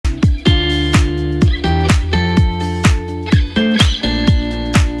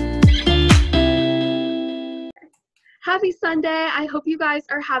Happy Sunday. I hope you guys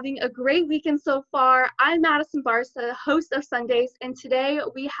are having a great weekend so far. I'm Madison Barca, host of Sundays, and today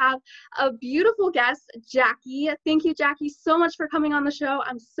we have a beautiful guest, Jackie. Thank you, Jackie, so much for coming on the show.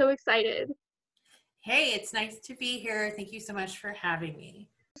 I'm so excited. Hey, it's nice to be here. Thank you so much for having me.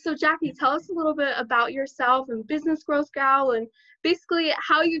 So Jackie, tell us a little bit about yourself and Business Growth Gal and basically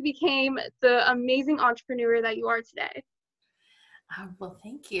how you became the amazing entrepreneur that you are today. Well,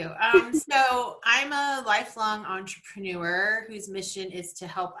 thank you. So I'm a lifelong entrepreneur whose mission is to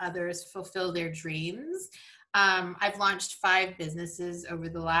help others fulfill their dreams. I've launched 5 businesses over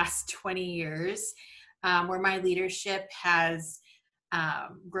the last 20 years, where my leadership has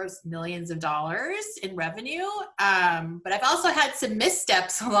grossed millions of dollars in revenue. But I've also had some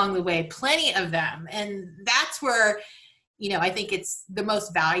missteps along the way, plenty of them. And that's where, I think it's the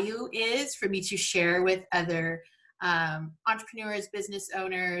most value is for me to share with other entrepreneurs, business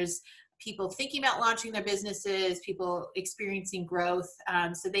owners, people thinking about launching their businesses, people experiencing growth,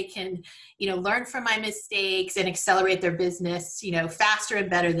 so they can, learn from my mistakes and accelerate their business, faster and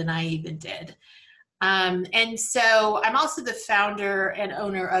better than I even did. And so I'm also the founder and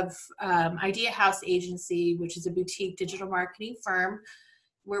owner of Idea House Agency, which is a boutique digital marketing firm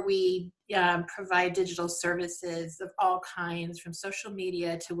where we provide digital services of all kinds, from social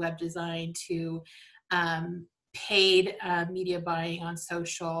media to web design to paid media buying on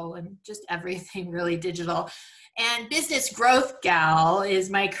social and just everything really digital. And Business Growth Gal is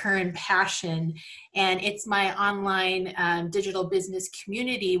my current passion, and it's my online digital business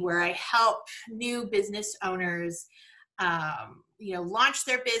community where I help new business owners launch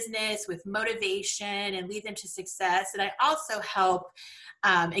their business with motivation and lead them to success. And I also help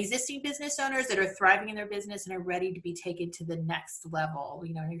existing business owners that are thriving in their business and are ready to be taken to the next level,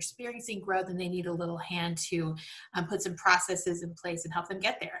 experiencing growth, and they need a little hand to put some processes in place and help them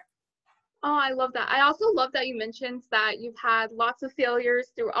get there. Oh, I love that. I also love that you mentioned that you've had lots of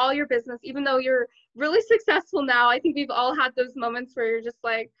failures through all your business, even though you're really successful now. I think we've all had those moments where you're just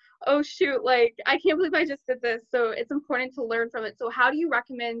like, oh shoot, like I can't believe I just did this. So it's important to learn from it. So how do you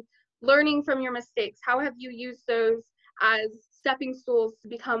recommend learning from your mistakes? How have you used those as stepping stools to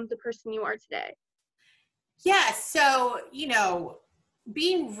become the person you are today? Yeah, so,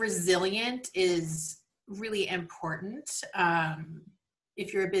 being resilient is really important.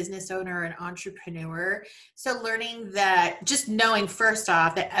 If you're a business owner or an entrepreneur. So learning that, just knowing first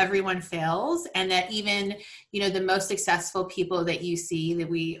off that everyone fails, and that even, the most successful people that you see that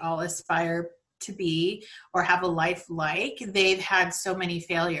we all aspire to be or have a life like, they've had so many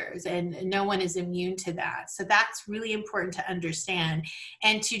failures and no one is immune to that. So that's really important to understand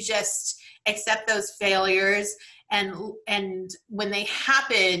and to just accept those failures, and when they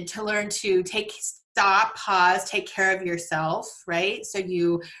happen, to learn to stop, pause, take care of yourself, right? So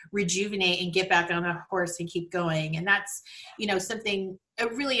you rejuvenate and get back on the horse and keep going. And that's, something, a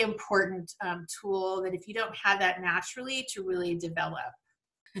really important tool that if you don't have that naturally, to really develop.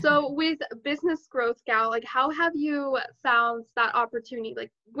 So with Business Growth Gal, like how have you found that opportunity?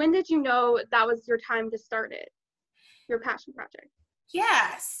 Like when did you know that was your time to start it, your passion project?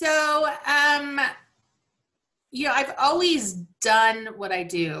 Yeah, so I've always done what I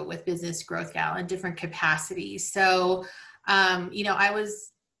do with Business Growth Gal in different capacities. So,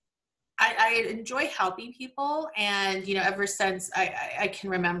 I enjoy helping people. And, ever since I can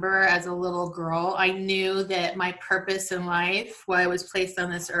remember as a little girl, I knew that my purpose in life, why I was placed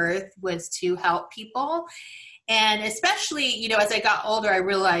on this earth, was to help people. And especially, as I got older, I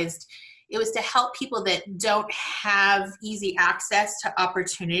realized it was to help people that don't have easy access to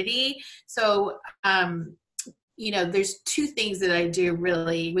opportunity. So, there's 2 things that I do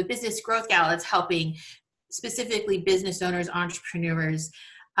really with Business Growth Gal. It's helping specifically business owners, entrepreneurs,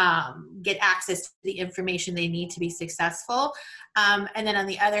 get access to the information they need to be successful. And then on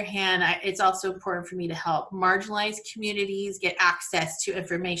the other hand, it's also important for me to help marginalized communities get access to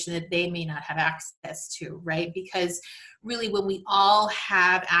information that they may not have access to, right? Because really, when we all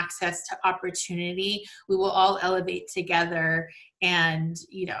have access to opportunity, we will all elevate together, and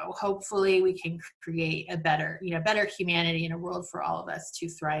hopefully we can create a better humanity and a world for all of us to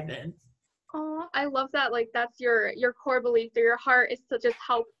thrive in. Oh, I love that. Like that's your core belief, or your heart is to just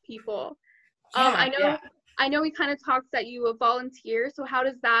help people. Yeah, I know we kind of talked that you volunteer. So how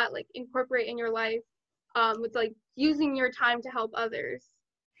does that like incorporate in your life with like using your time to help others?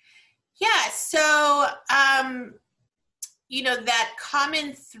 Yeah. So, that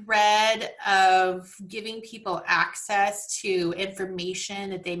common thread of giving people access to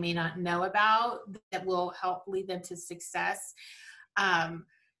information that they may not know about that will help lead them to success.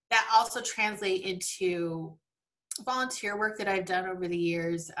 That also translate into volunteer work that I've done over the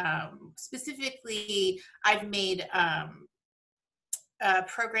years. Specifically, I've made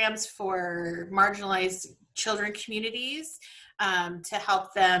programs for marginalized children communities to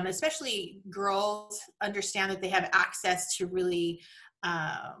help them, especially girls, understand that they have access to really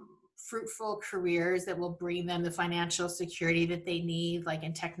fruitful careers that will bring them the financial security that they need, like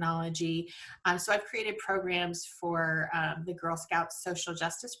in technology. So I've created programs for the Girl Scouts Social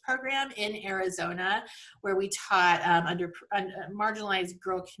Justice Program in Arizona, where we taught marginalized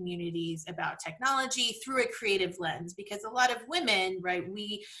girl communities about technology through a creative lens, because a lot of women, right,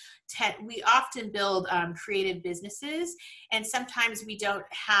 we often build creative businesses, and sometimes we don't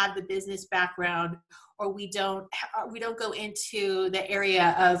have the business background, or we don't go into the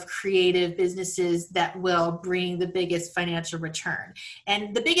area of creative businesses that will bring the biggest financial return.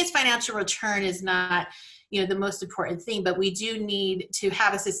 And the biggest financial return is not, the most important thing, but we do need to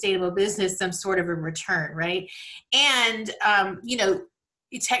have a sustainable business, some sort of a return, right? And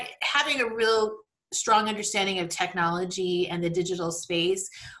having a real strong understanding of technology and the digital space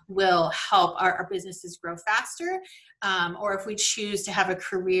will help our businesses grow faster. Or if we choose to have a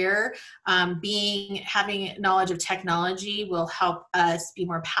career, having knowledge of technology will help us be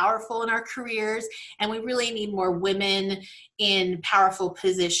more powerful in our careers. And we really need more women in powerful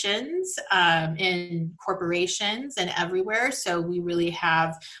positions in corporations and everywhere. So we really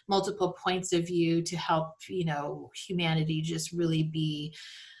have multiple points of view to help, humanity just really be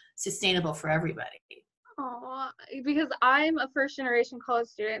sustainable for everybody. Oh, because I'm a first generation college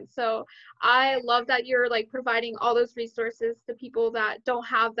student, so I love that you're like providing all those resources to people that don't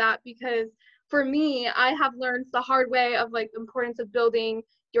have that, because for me, I have learned the hard way of like the importance of building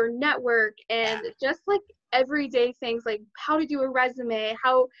your network and just like everyday things like how to do a resume,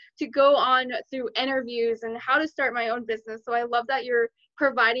 how to go on through interviews, and how to start my own business. So I love that you're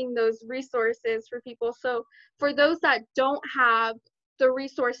providing those resources for people. So for those that don't have the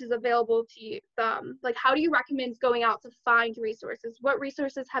resources available to you, like how do you recommend going out to find resources? What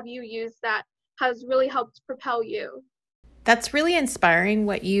resources have you used that has really helped propel you? That's really inspiring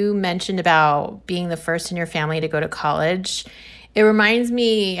what you mentioned about being the first in your family to go to college. It reminds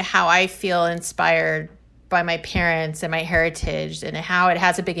me how I feel inspired by my parents and my heritage, and how it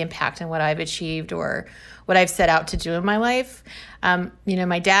has a big impact on what I've achieved or what I've set out to do in my life.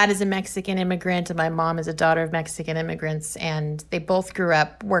 My dad is a Mexican immigrant and my mom is a daughter of Mexican immigrants, and they both grew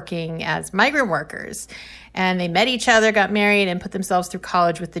up working as migrant workers. And they met each other, got married, and put themselves through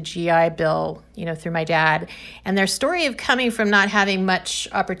college with the GI Bill, through my dad. And their story of coming from not having much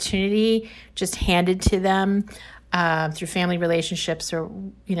opportunity just handed to them through family relationships or,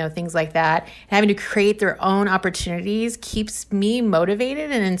 things like that, and having to create their own opportunities keeps me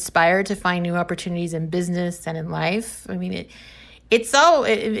motivated and inspired to find new opportunities in business and in life. I mean,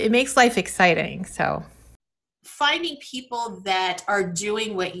 it makes life exciting. So finding people that are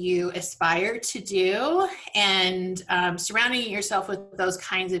doing what you aspire to do, and surrounding yourself with those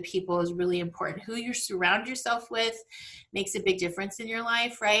kinds of people is really important. Who you surround yourself with makes a big difference in your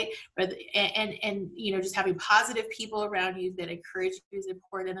life, right? And just having positive people around you that encourage you is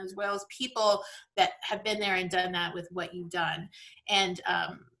important, as well as people that have been there and done that with what you've done. And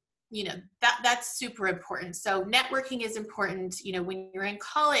that's super important. So networking is important. When you're in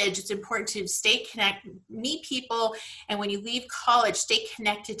college, it's important to meet people. And when you leave college, stay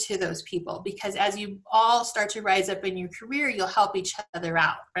connected to those people, because as you all start to rise up in your career, you'll help each other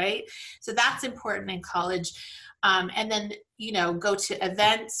out, right? So that's important in college. And then, go to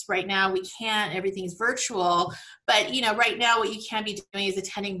events. Right now we can't, everything's virtual, but, right now what you can be doing is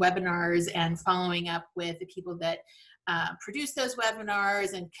attending webinars and following up with the people that produce those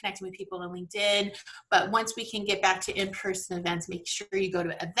webinars and connecting with people on LinkedIn. But once we can get back to in-person events, make sure you go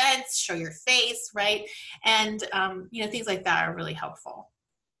to events, show your face, right? And, things like that are really helpful.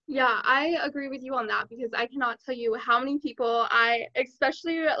 Yeah, I agree with you on that, because I cannot tell you how many people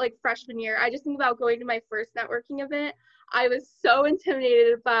especially like freshman year, I just think about going to my first networking event. I was so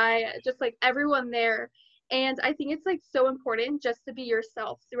intimidated by just like everyone there. And I think it's like so important just to be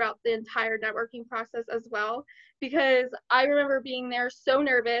yourself throughout the entire networking process as well, because I remember being there so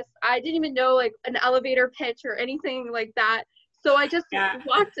nervous. I didn't even know like an elevator pitch or anything like that. So I just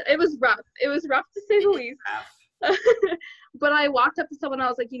walked. It was rough. It was rough to say the least. But I walked up to someone, I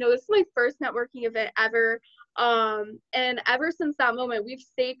was like, this is my first networking event ever. And ever since that moment, we've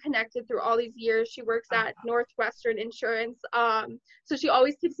stayed connected through all these years. She works at Northwestern Insurance. So she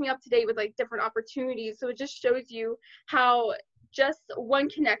always keeps me up to date with like different opportunities. So it just shows you how just one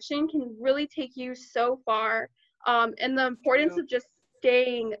connection can really take you so far. And the importance of just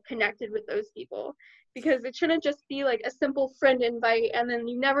staying connected with those people. because it shouldn't just be like a simple friend invite and then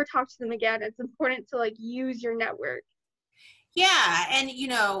you never talk to them again. It's important to like use your network. Yeah. And,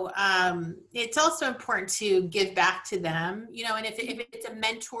 it's also important to give back to them, and if it's a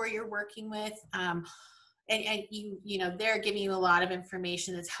mentor you're working with, and they're giving you a lot of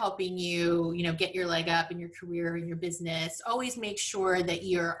information that's helping you, get your leg up in your career and your business, always make sure that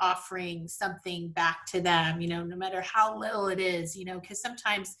you're offering something back to them, no matter how little it is, because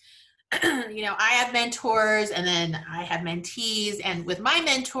sometimes, I have mentors and then I have mentees, and with my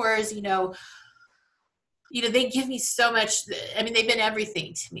mentors, they give me so much. I mean, they've been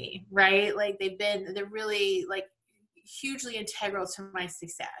everything to me, right? Like they're really like hugely integral to my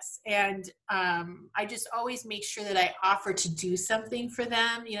success. And I just always make sure that I offer to do something for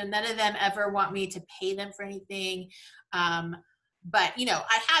them. None of them ever want me to pay them for anything. But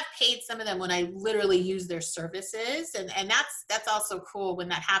I have paid some of them when I literally use their services. And that's also cool when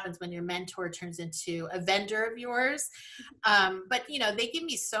that happens, when your mentor turns into a vendor of yours. But they give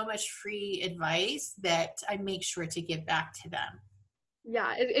me so much free advice that I make sure to give back to them.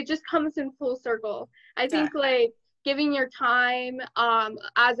 Yeah, it just comes in full circle. I think like giving your time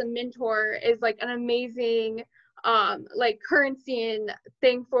as a mentor is like an amazing like currency and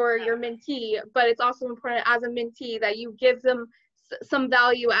thing for your mentee, but it's also important as a mentee that you give them some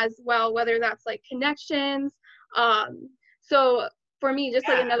value as well, whether that's like connections. So for me, just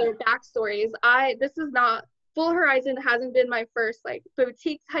like another backstory is this is not, Full Horizon hasn't been my first like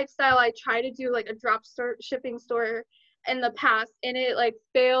boutique type style. I tried to do like a drop shipping store in the past and it like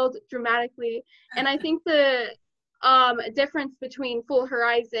failed dramatically. And I think the difference between Full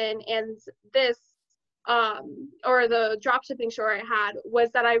Horizon and this or the drop shipping store I had was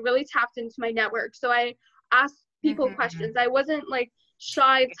that I really tapped into my network. So I asked people questions. I wasn't like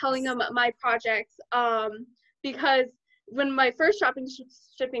shy of telling them my projects because when my first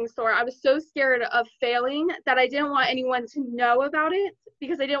shipping store, I was so scared of failing that I didn't want anyone to know about it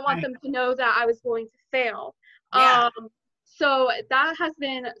because I didn't want them to know that I was going to fail. So that has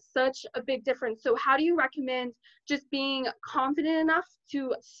been such a big difference. So how do you recommend just being confident enough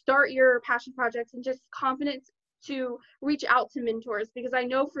to start your passion projects and just confident to reach out to mentors? Because I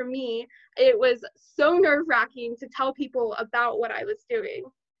know for me, it was so nerve-wracking to tell people about what I was doing.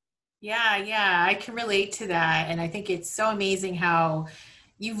 Yeah, I can relate to that. And I think it's so amazing how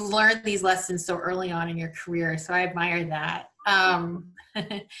you've learned these lessons so early on in your career. So I admire that.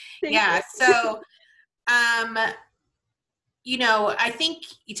 So, I think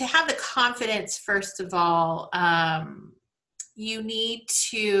to have the confidence, first of all, you need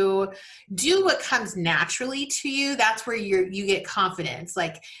to do what comes naturally to you. That's where you get confidence.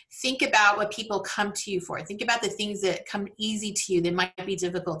 Like, think about what people come to you for. Think about the things that come easy to you that might be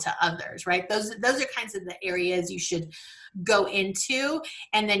difficult to others, right? Those are kinds of the areas you should go into.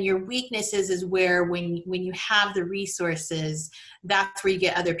 And then your weaknesses is where when you have the resources, that's where you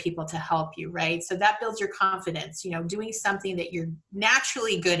get other people to help you, right? So that builds your confidence, doing something that you're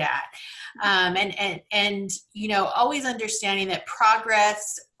naturally good at. And always understanding that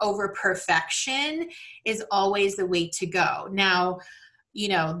progress over perfection is always the way to go. Now,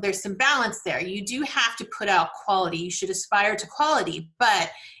 there's some balance there. You do have to put out quality. You should aspire to quality,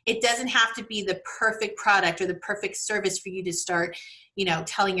 but it doesn't have to be the perfect product or the perfect service for you to start,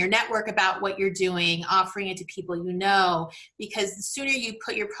 telling your network about what you're doing, offering it to people, because the sooner you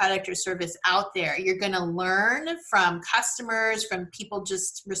put your product or service out there, you're going to learn from customers, from people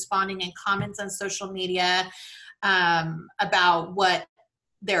just responding in comments on social media, about what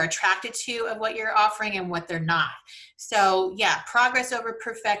they're attracted to of what you're offering and what they're not. So progress over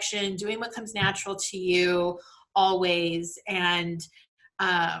perfection, doing what comes natural to you always. And,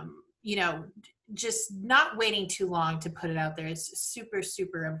 just not waiting too long to put it out there is super,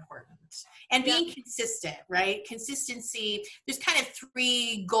 super important. And being consistent, right? Consistency, there's kind of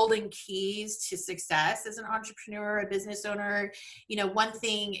 3 golden keys to success as an entrepreneur, a business owner. One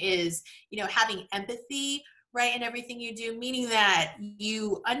thing is, having empathy, right, in everything you do, meaning that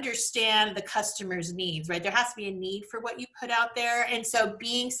you understand the customer's needs, right? There has to be a need for what you put out there. And so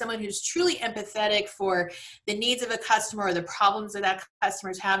being someone who's truly empathetic for the needs of a customer or the problems that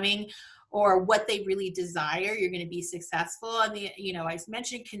customer is having or what they really desire, you're going to be successful. And I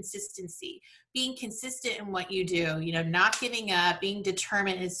mentioned consistency, being consistent in what you do, not giving up, being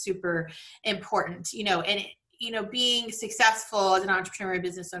determined is super important, and being successful as an entrepreneur or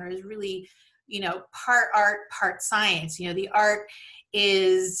business owner is really, part art, part science. The art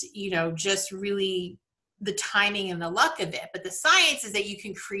is, just really the timing and the luck of it. But the science is that you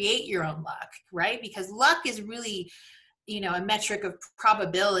can create your own luck, right? Because luck is really, a metric of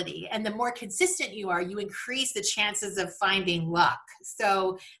probability. And the more consistent you are, you increase the chances of finding luck.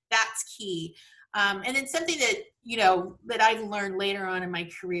 So that's key. And then something that, you know, that I've learned later on in my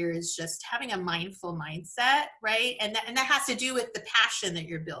career is just having a mindful mindset, right? And that has to do with the passion that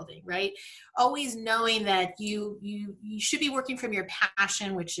you're building, right? Always knowing that you should be working from your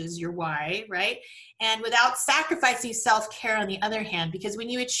passion, which is your why, right? And without sacrificing self-care on the other hand, because when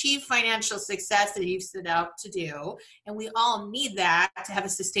you achieve financial success that you've set out to do, and we all need that to have a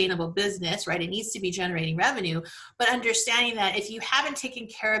sustainable business, right? It needs to be generating revenue, but understanding that if you haven't taken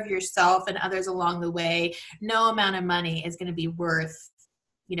care of yourself and others along the way, no amount of money is going to be worth,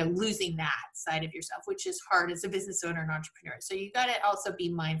 you know, losing that side of yourself, which is hard as a business owner and entrepreneur. So you got to also be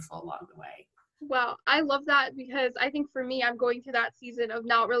mindful along the way. Well, I love that, because I think for me, I'm going through that season of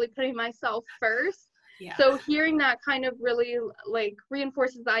not really putting myself first. Yeah. So hearing that kind of really like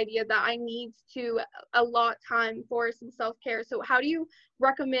reinforces the idea that I need to allot time for some self-care. So how do you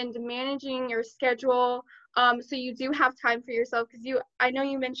recommend managing your schedule so you do have time for yourself? Because I know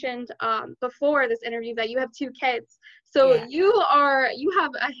you mentioned before this interview that you have 2 kids. So Yeah. you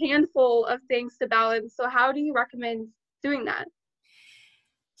have a handful of things to balance. So how do you recommend doing that?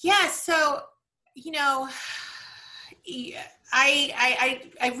 Yeah. So, you know,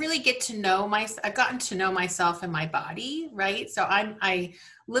 I really get to know I've gotten to know myself and my body, right? So I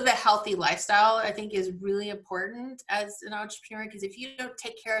live a healthy lifestyle, I think is really important as an entrepreneur, because if you don't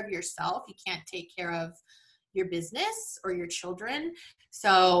take care of yourself, you can't take care of your business or your children.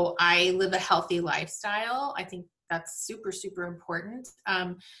 So I live a healthy lifestyle. I think that's super, super important.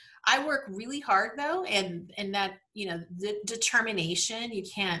 I work really hard though, and that, you know, the determination, you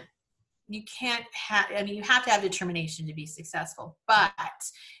can't have, I mean, you have to have determination to be successful, but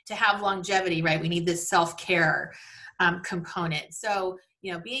to have longevity, right, we need this self-care component. So,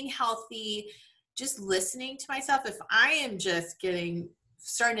 you know, being healthy, just listening to myself. If I am just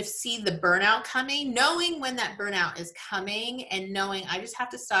starting to see the burnout coming, knowing when that burnout is coming and knowing I just have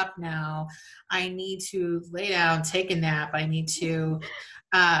to stop now. I need to lay down, take a nap. I need to,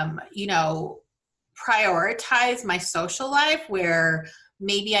 you know, prioritize my social life, where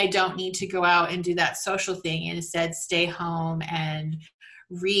maybe I don't need to go out and do that social thing, and instead stay home and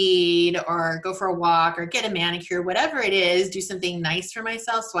read or go for a walk or get a manicure, whatever it is, do something nice for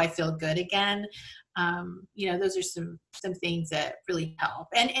myself so I feel good again. You know, those are some things that really help.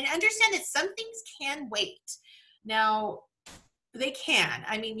 And understand that some things can wait. Now, they can.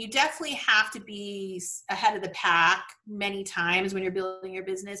 I mean, you definitely have to be ahead of the pack many times when you're building your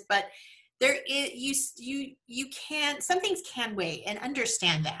business, but there is, you can, some things can wait, and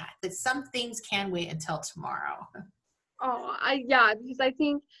understand that some things can wait until tomorrow. Oh, yeah, because I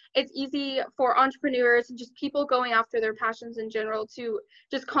think it's easy for entrepreneurs and just people going after their passions in general to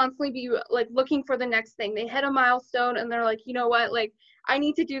just constantly be like looking for the next thing. They hit a milestone and they're like, you know what, like I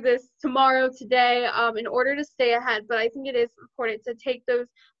need to do this tomorrow, today, in order to stay ahead. But I think it is important to take those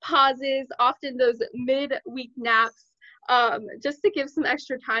pauses, often those mid-week naps, just to give some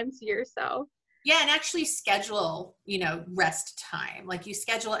extra time to yourself. Yeah, and actually schedule, you know, rest time. Like you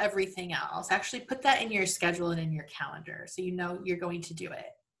schedule everything else. Actually put that in your schedule and in your calendar so you know you're going to do it.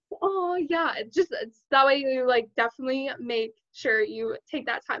 Oh, yeah. It's that way you like definitely make sure you take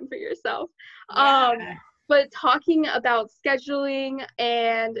that time for yourself. Yeah. But talking about scheduling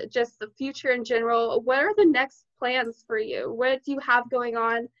and just the future in general, what are the next plans for you? What do you have going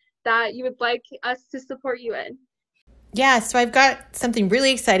on that you would like us to support you in? Yeah, so I've got something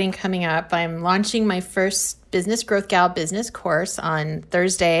really exciting coming up. I'm launching my first Business Growth Gal business course on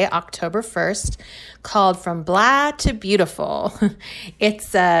Thursday, October 1st, called From Blah to Beautiful. It's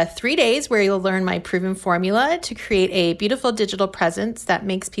 3 days where you'll learn my proven formula to create a beautiful digital presence that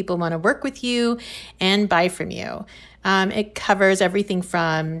makes people want to work with you and buy from you. It covers everything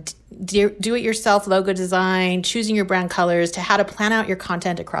from do-it-yourself logo design, choosing your brand colors, to how to plan out your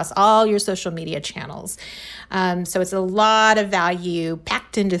content across all your social media channels. So it's a lot of value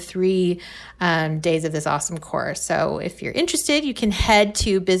packed into 3 days of this awesome course. So if you're interested, you can head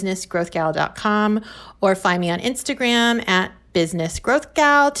to businessgrowthgal.com or find me on Instagram at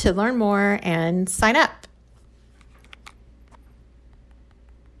businessgrowthgal to learn more and sign up.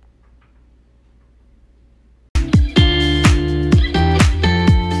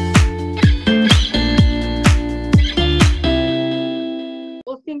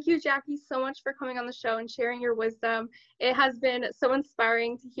 Well, thank you, Jackie, so much for coming on the show and sharing your wisdom. It has been so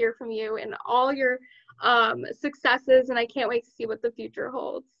inspiring to hear from you and all your successes, and I can't wait to see what the future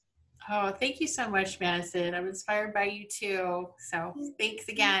holds. Oh, thank you so much, Madison. I'm inspired by you too. So thanks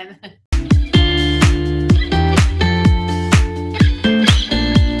again.